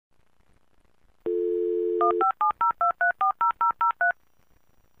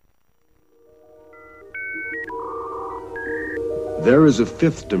There is a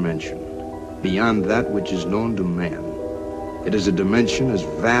fifth dimension, beyond that which is known to man. It is a dimension as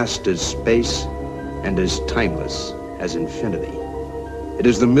vast as space and as timeless as infinity. It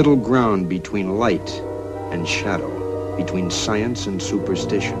is the middle ground between light and shadow, between science and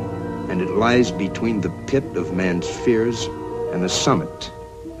superstition, and it lies between the pit of man's fears and the summit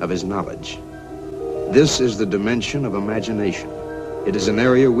of his knowledge. This is the dimension of imagination. It is an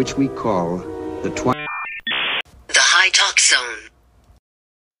area which we call the High Talk Zone.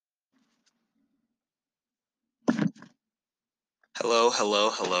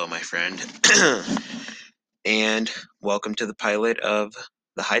 Hello, my friend. And welcome to the pilot of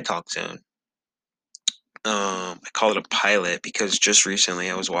the High Talk Zone. I call it a pilot because just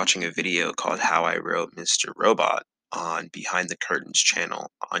recently I was watching a video called How I Wrote Mr. Robot on Behind the Curtains channel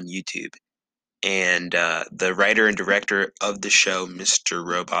on YouTube. And the writer and director of the show, Mr.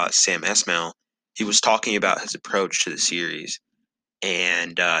 Robot, Sam Esmail, he was talking about his approach to the series.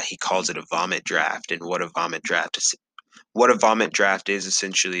 And he calls it a vomit draft. And what a vomit draft is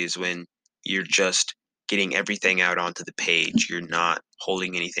essentially is when you're just getting everything out onto the page. You're not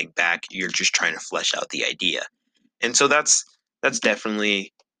holding anything back. You're just trying to flesh out the idea. And so that's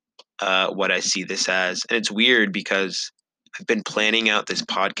definitely what I see this as. And it's weird because I've been planning out this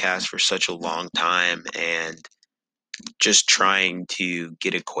podcast for such a long time and just trying to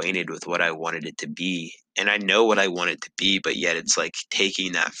get acquainted with what I wanted it to be. And I know what I want it to be, but yet it's like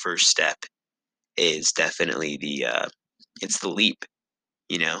taking that first step is definitely it's the leap,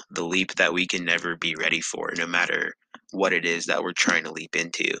 the leap that we can never be ready for, no matter what it is that we're trying to leap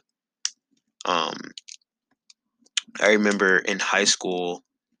into. I remember in high school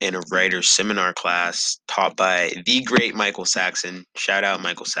in a writer's seminar class taught by the great Michael Saxon, shout out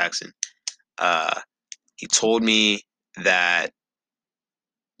Michael Saxon. He told me that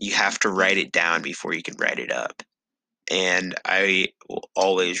you have to write it down before you can write it up. And I will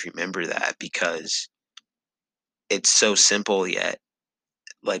always remember that because it's so simple, yet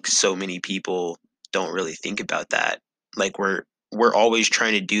like so many people don't really think about that. Like we're always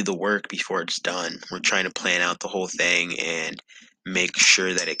trying to do the work before it's done. We're trying to plan out the whole thing and make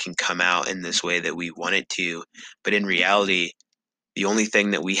sure that it can come out in this way that we want it to. But in reality, the only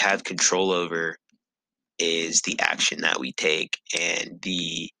thing that we have control over is the action that we take and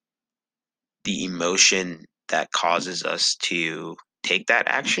the emotion that causes us to take that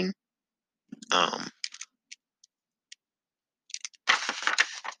action.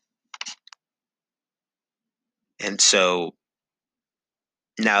 And so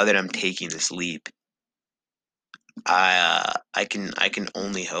now that I'm taking this leap, I can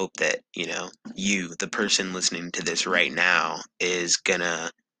only hope that, you, the person listening to this right now, is gonna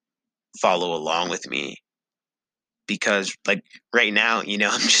follow along with me. Because like right now, I'm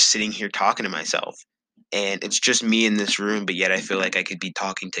just sitting here talking to myself. And it's just me in this room, but yet I feel like I could be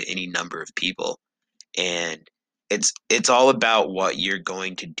talking to any number of people. And it's all about what you're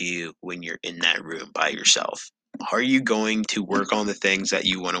going to do when you're in that room by yourself. Are you going to work on the things that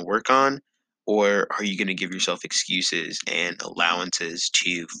you want to work on, or are you going to give yourself excuses and allowances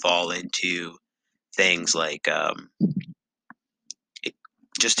to fall into things like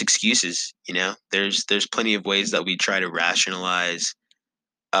just excuses? There's plenty of ways that we try to rationalize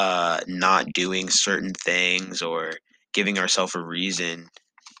not doing certain things or giving ourselves a reason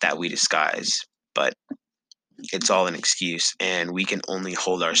that we disguise, but it's all an excuse, and we can only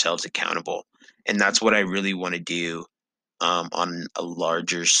hold ourselves accountable. And that's what I really want to do on a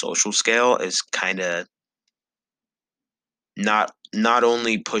larger social scale, is kind of not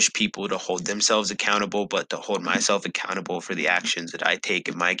only push people to hold themselves accountable, but to hold myself accountable for the actions that I take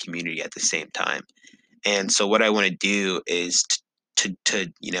in my community at the same time. And so what I want to do is to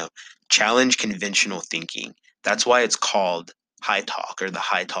challenge conventional thinking. That's why it's called High Talk, or the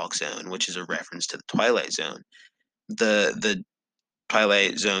High Talk Zone, which is a reference to the Twilight Zone. The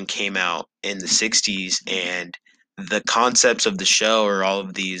Twilight Zone came out in the 60s, and the concepts of the show are all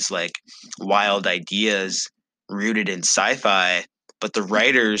of these like wild ideas rooted in sci-fi, but the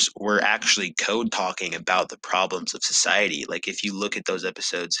writers were actually code talking about the problems of society. Like if you look at those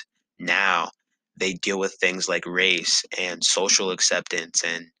episodes now, they deal with things like race and social acceptance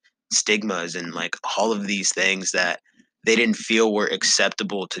and stigmas and like all of these things that they didn't feel were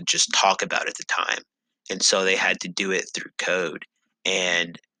acceptable to just talk about at the time. And so they had to do it through code.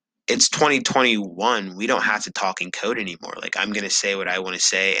 And it's 2021. We don't have to talk in code anymore. Like I'm going to say what I want to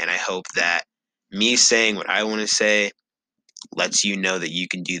say. And I hope that me saying what I want to say lets you know that you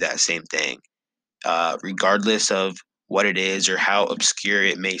can do that same thing. Regardless of what it is or how obscure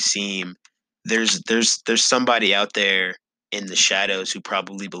it may seem, there's somebody out there in the shadows who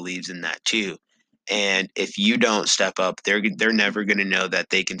probably believes in that too. And if you don't step up, they're never going to know that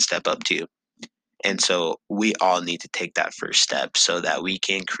they can step up too. And so we all need to take that first step so that we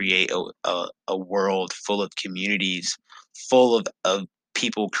can create a world full of communities, full of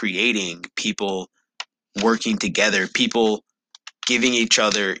people creating, people working together, people giving each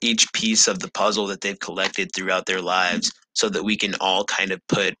other each piece of the puzzle that they've collected throughout their lives, so that we can all kind of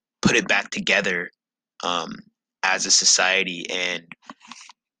put it back together, um, as a society, and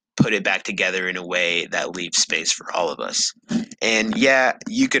put it back together in a way that leaves space for all of us. And yeah,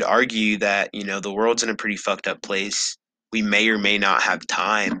 you could argue that, the world's in a pretty fucked up place. We may or may not have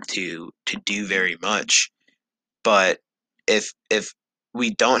time to do very much. But if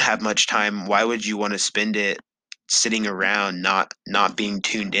we don't have much time, why would you want to spend it sitting around not being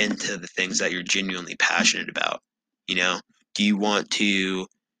tuned into the things that you're genuinely passionate about? You know, do you want to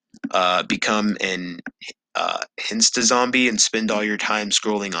become an Insta zombie and spend all your time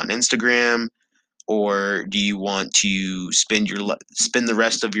scrolling on Instagram, or do you want to spend the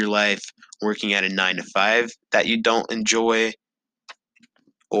rest of your life working at a 9 to 5 that you don't enjoy,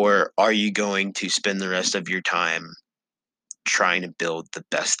 or are you going to spend the rest of your time trying to build the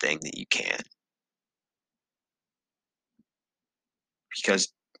best thing that you can? Because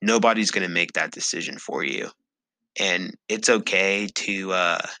nobody's going to make that decision for you, and it's okay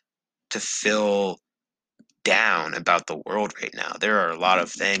to feel down about the world right now. There are a lot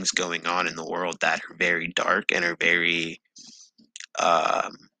of things going on in the world that are very dark and are very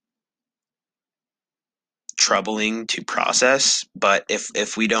um, troubling to process. But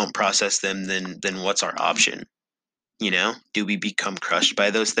if we don't process them, then what's our option? Do we become crushed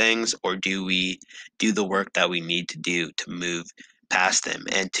by those things, or do we do the work that we need to do to move past them,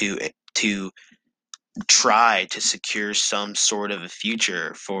 and to try to secure some sort of a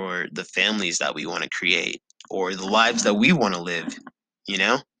future for the families that we want to create, or the lives that we want to live?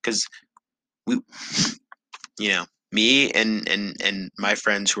 Because we you know me and my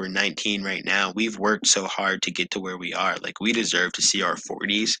friends who are 19 right now, we've worked so hard to get to where we are. Like, we deserve to see our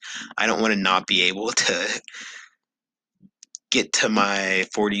 40s. I don't want to not be able to get to my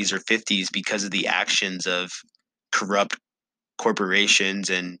 40s or 50s because of the actions of corrupt corporations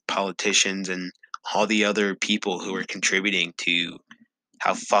and politicians and all the other people who are contributing to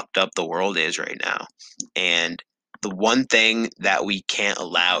how fucked up the world is right now. And the one thing that we can't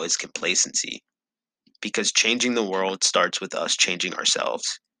allow is complacency, because changing the world starts with us changing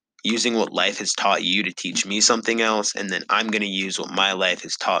ourselves. Using what life has taught you to teach me something else, and then I'm going to use what my life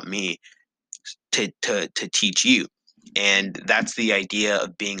has taught me to teach you. And that's the idea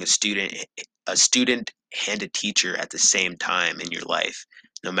of being a student and a teacher at the same time in your life.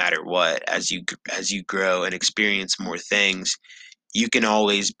 No matter what, as you grow and experience more things, you can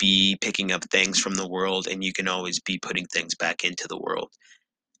always be picking up things from the world, and you can always be putting things back into the world.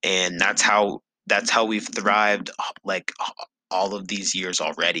 And that's how we've thrived, like, all of these years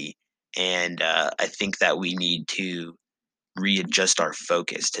already. And I think that we need to readjust our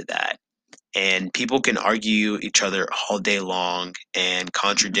focus to that. And people can argue each other all day long and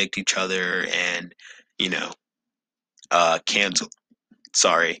contradict each other, and you know cancel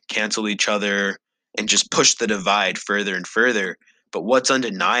each other, and just push the divide further and further. But what's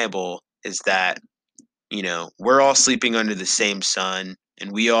undeniable is that, we're all sleeping under the same sun,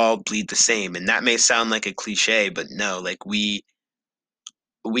 and we all bleed the same. And that may sound like a cliche, but no, like, we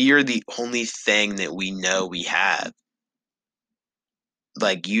are the only thing that we know we have.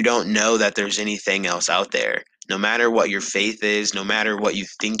 Like, you don't know that there's anything else out there. No matter what your faith is, no matter what you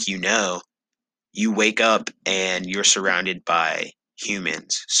think, you wake up and you're surrounded by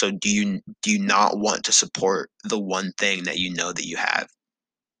humans. So do you not want to support the one thing that you know that you have?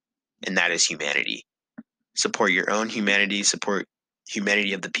 And that is humanity. Support your own humanity, support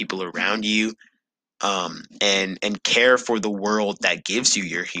humanity of the people around you, and care for the world that gives you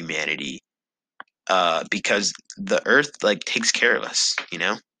your humanity. Because the earth, like, takes care of us.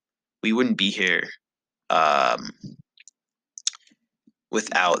 We wouldn't be here, um,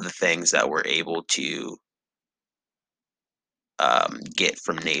 without the things that we're able to get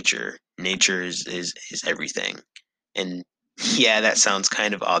from nature. Nature is everything. And yeah, that sounds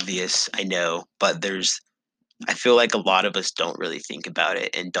kind of obvious, I know, but I feel like a lot of us don't really think about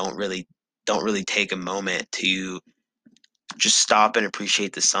it, and don't really take a moment to just stop and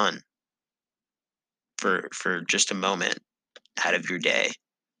appreciate the sun for just a moment out of your day.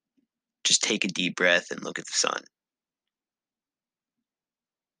 Just take a deep breath and look at the sun.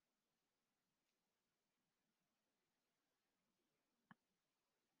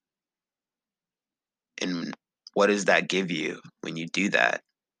 And what does that give you when you do that?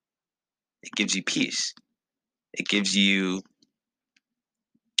 It gives you peace. It gives you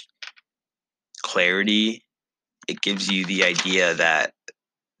clarity. It gives you the idea that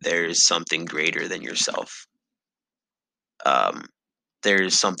there's something greater than yourself. Um,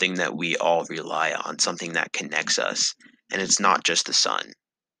 there's something that we all rely on, something that connects us, and it's not just the sun.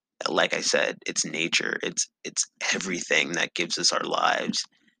 Like I said, it's nature. It's everything that gives us our lives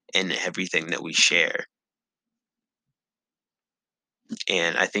and everything that we share.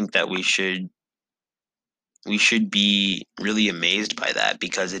 And I think that we should be really amazed by that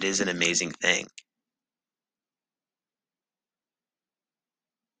because it is an amazing thing.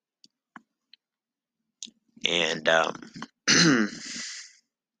 And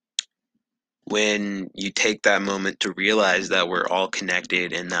when you take that moment to realize that we're all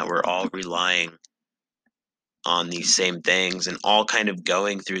connected and that we're all relying on these same things and all kind of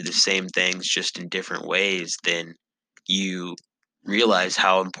going through the same things just in different ways, then you realize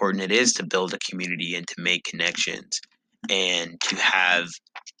how important it is to build a community and to make connections and to have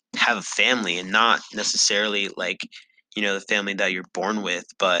a family, and not necessarily like, the family that you're born with,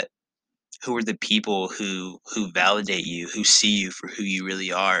 but who are the people who validate you, who see you for who you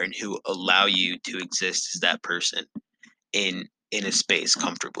really are, and who allow you to exist as that person in a space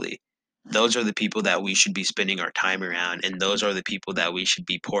comfortably. Those are the people that we should be spending our time around, and those are the people that we should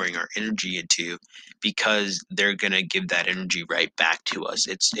be pouring our energy into, because they're going to give that energy right back to us.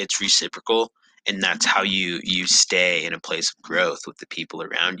 It's reciprocal, and that's how you stay in a place of growth with the people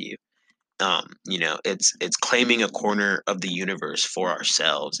around you. It's claiming a corner of the universe for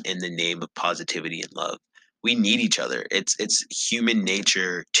ourselves in the name of positivity and love. We need each other. It's human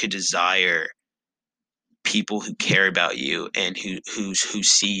nature to desire people who care about you and who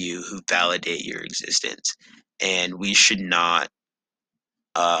see you, who validate your existence. And we should not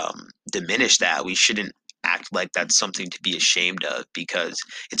diminish that. We shouldn't act like that's something to be ashamed of, because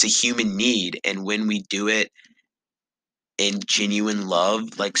it's a human need. And when we do it in genuine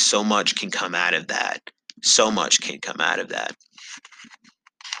love, like, so much can come out of that. So much can come out of that.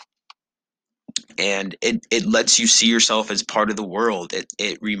 And it lets you see yourself as part of the world.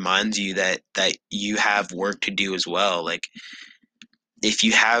 It reminds you that you have work to do as well. Like, if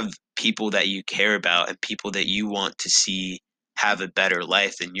you have people that you care about and people that you want to see have a better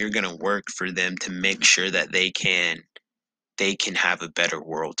life, then you're going to work for them to make sure that they can have a better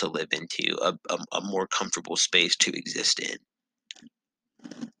world to live into, a more comfortable space to exist in.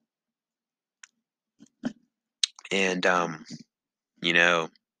 And you know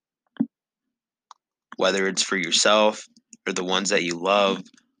whether it's for yourself or the ones that you love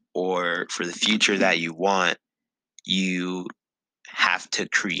or for the future that you want, you have to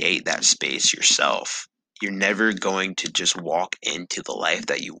create that space yourself. You're never going to just walk into the life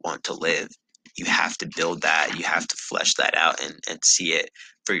that you want to live. You have to build that. You have to flesh that out and see it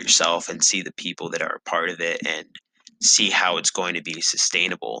for yourself, and see the people that are a part of it, and see how it's going to be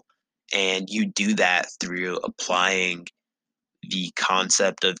sustainable. And you do that through applying the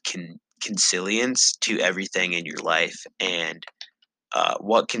concept of consilience to everything in your life. And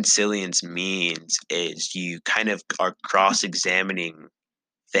what consilience means is you kind of are cross examining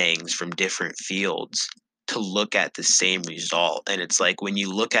things from different fields to look at the same result. And it's like, when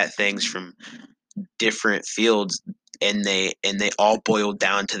you look at things from different fields and they all boil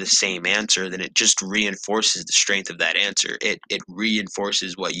down to the same answer, then it just reinforces the strength of that answer. It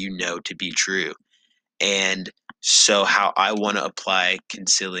reinforces what you know to be true. And so how I want to apply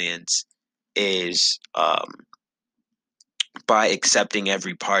consilience is, by accepting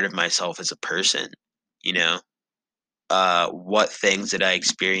every part of myself as a person. you know what things did I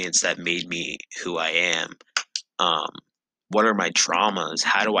experience that made me who I am? um what are my traumas?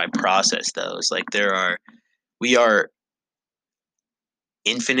 How do I process those? Like, we are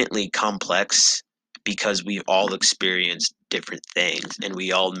infinitely complex because we've all experienced different things, and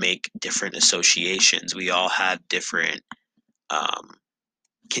we all make different associations. We all have different um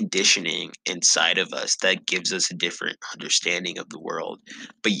conditioning inside of us that gives us a different understanding of the world.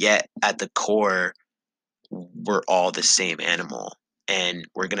 But yet, at the core, we're all the same animal, and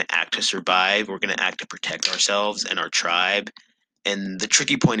we're going to act to survive. We're going to act to protect ourselves and our tribe. And the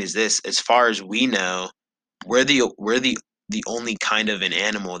tricky point is this: as far as we know, we're the only kind of an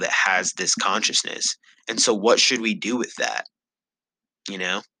animal that has this consciousness. And so what should we do with that? You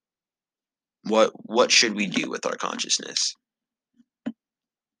know, what should we do with our consciousness?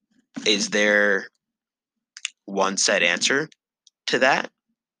 Is there one set answer to that?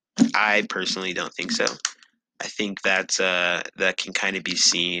 I personally don't think so. I think that can kind of be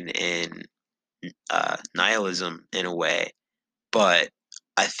seen in nihilism in a way. But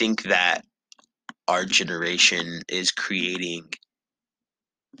I think that our generation is creating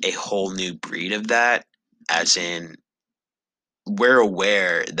a whole new breed of that, as in we're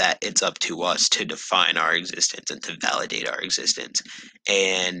aware that it's up to us to define our existence and to validate our existence.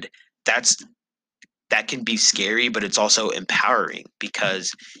 And that's that can be scary, but it's also empowering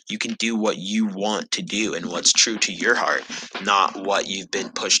because you can do what you want to do and what's true to your heart, not what you've been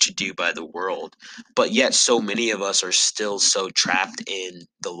pushed to do by the world. But yet so many of us are still so trapped in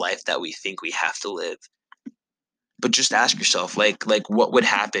the life that we think we have to live. But just ask yourself, like what would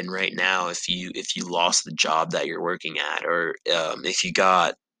happen right now if you lost the job that you're working at, or if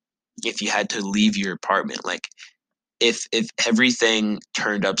you had to leave your apartment, like if everything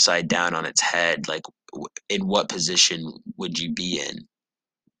turned upside down on its head, like in what position would you be in?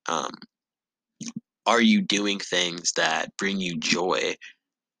 Um, are you doing things that bring you joy?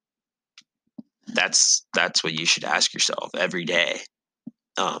 That's what you should ask yourself every day.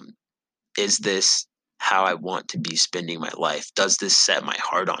 Um, is this how I want to be spending my life? Does this set my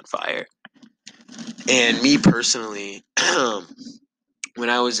heart on fire? And me personally, when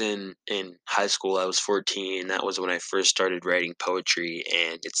I was in high school, I was 14. That was when I first started writing poetry,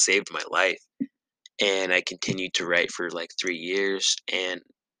 and it saved my life. And I continued to write for like 3 years. And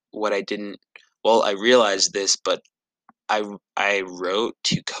what I didn't, well, I realized this, but I wrote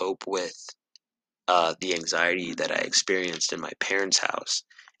to cope with the anxiety that I experienced in my parents' house.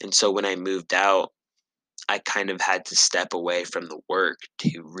 And so when I moved out, I kind of had to step away from the work to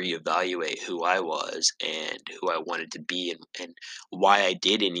reevaluate who I was and who I wanted to be, and why I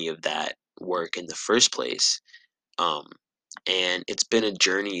did any of that work in the first place. Um, and it's been a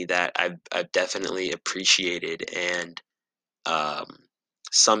journey that I've definitely appreciated. And um,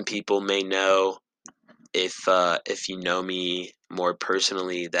 some people may know, if you know me more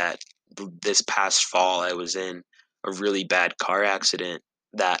personally, that this past fall I was in a really bad car accident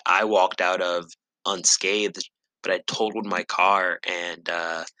that I walked out of unscathed, but I totaled my car, and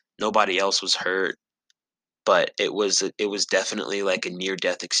nobody else was hurt. But it was definitely like a near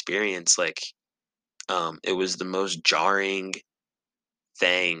death experience. Like, it was the most jarring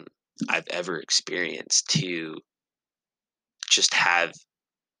thing I've ever experienced, to just have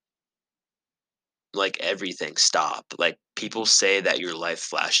like everything stop. Like, people say that your life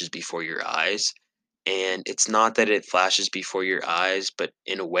flashes before your eyes, and it's not that it flashes before your eyes, but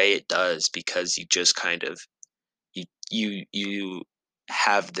in a way it does, because you just kind of you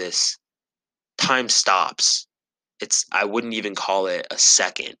have this, time stops. It's, I wouldn't even call it a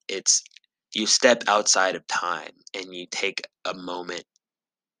second. It's, you step outside of time and you take a moment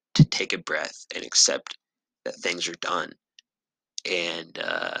to take a breath and accept that things are done. And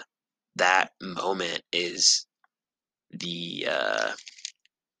that moment is the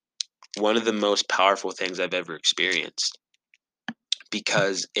one of the most powerful things I've ever experienced,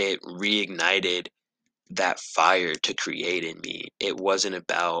 because it reignited that fire to create in me. It wasn't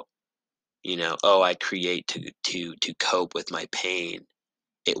about, oh, I create to cope with my pain.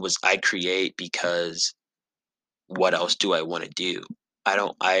 It was, I create because what else do I want to do? I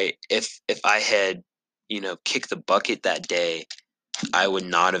don't I if I had, kicked the bucket that day, I would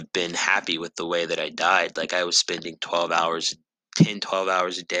not have been happy with the way that I died. Like, I was spending 12 hours, 10, 12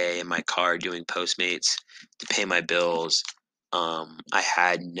 hours a day in my car doing Postmates to pay my bills. I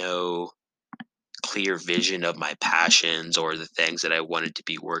had no clear vision of my passions or the things that I wanted to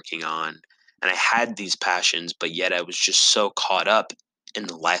be working on. And I had these passions, but yet I was just so caught up in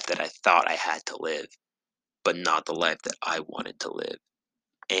the life that I thought I had to live, but not the life that I wanted to live.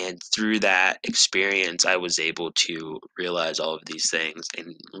 And through that experience, I was able to realize all of these things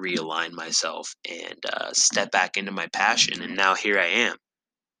and realign myself, and step back into my passion. And now here I am.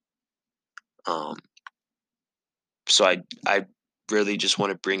 Um, so I really just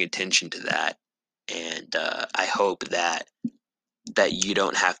want to bring attention to that. And I hope that you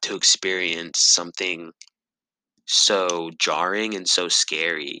don't have to experience something so jarring and so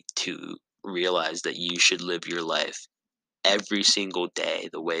scary to realize that you should live your life every single day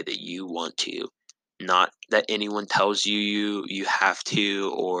the way that you want to. Not that anyone tells you have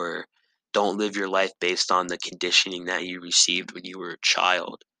to, or don't live your life based on the conditioning that you received when you were a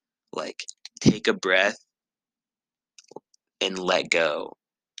child. Like, take a breath and let go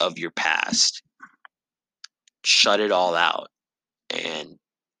of your past. Shut it all out and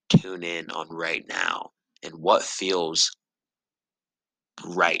tune in on right now and what feels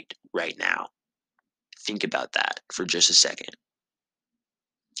right now. Think about that for just a second,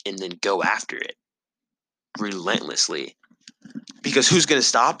 and then go after it relentlessly, because who's going to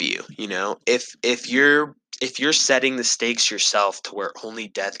stop you? If you're setting the stakes yourself to where only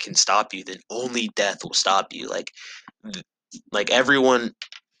death can stop you, then only death will stop you. Like everyone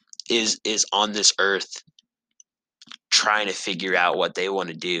is on this earth trying to figure out what they want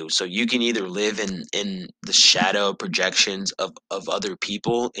to do. So you can either live in the shadow projections of other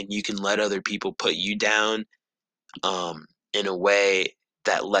people, and you can let other people put you down in a way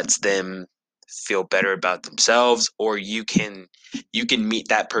that lets them feel better about themselves, or you can meet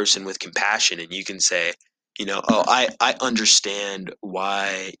that person with compassion, and you can say, oh, I understand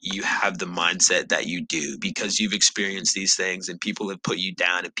why you have the mindset that you do, because you've experienced these things and people have put you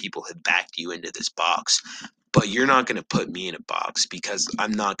down and people have backed you into this box. But you're not going to put me in a box because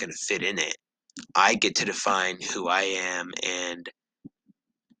I'm not going to fit in it. I get to define who I am, and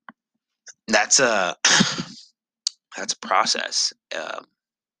that's a that's a process.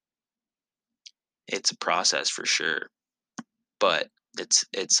 It's a process for sure, but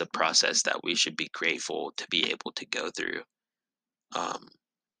it's a process that we should be grateful to be able to go through. Um,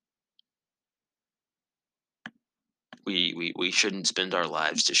 we shouldn't spend our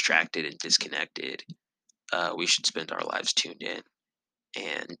lives distracted and disconnected. We should spend our lives tuned in.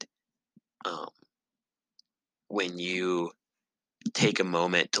 And um, when you take a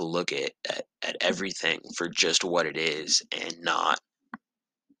moment to look at everything for just what it is and not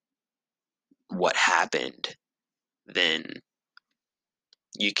what happened, then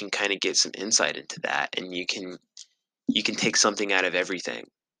you can kind of get some insight into that, and you can take something out of everything.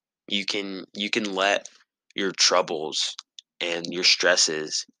 You can let your troubles and your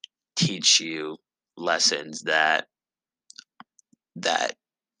stresses teach you lessons that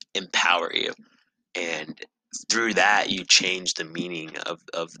empower you, and through that you change the meaning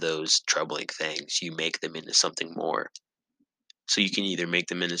of those troubling things. You make them into something more. So you can either make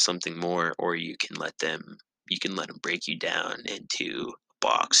them into something more, or you can let them break you down into a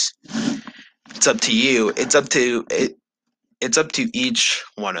box. It's up to you. It's up to each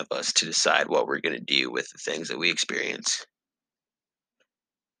one of us to decide what we're going to do with the things that we experience.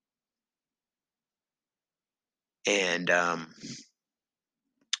 And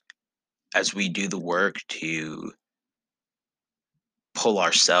as we do the work to pull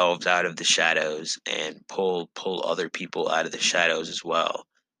ourselves out of the shadows and pull other people out of the shadows as well,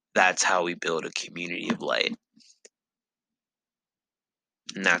 that's how we build a community of light.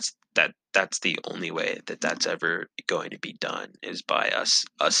 And that's the only way that's ever going to be done, is by us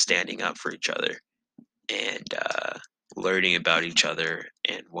standing up for each other, and learning about each other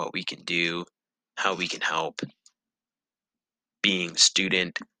and what we can do, how we can help, being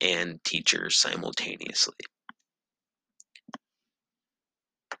student and teacher simultaneously.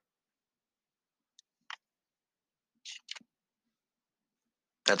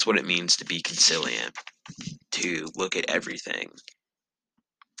 That's what it means to be conciliant, to look at everything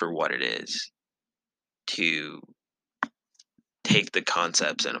for what it is, to take the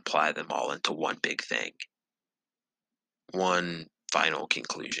concepts and apply them all into one big thing, one final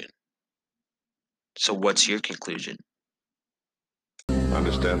conclusion. So what's your conclusion?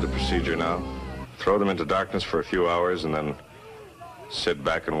 Understand the procedure now? Throw them into darkness for a few hours and then sit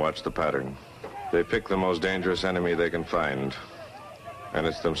back and watch the pattern. They pick the most dangerous enemy they can find, and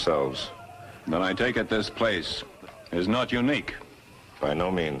it's themselves. Then I take it this place is not unique. By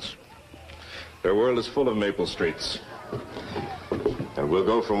no means. Their world is full of maple streets. And we'll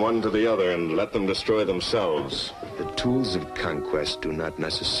go from one to the other and let them destroy themselves. The tools of conquest do not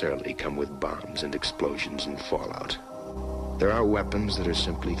necessarily come with bombs and explosions and fallout. There are weapons that are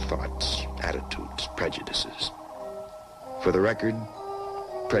simply thoughts, attitudes, prejudices. For the record,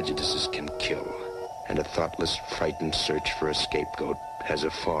 prejudices can kill, and a thoughtless, frightened search for a scapegoat has a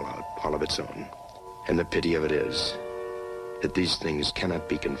fallout all of its own. And the pity of it is that these things cannot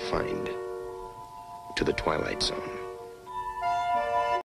be confined to the Twilight Zone.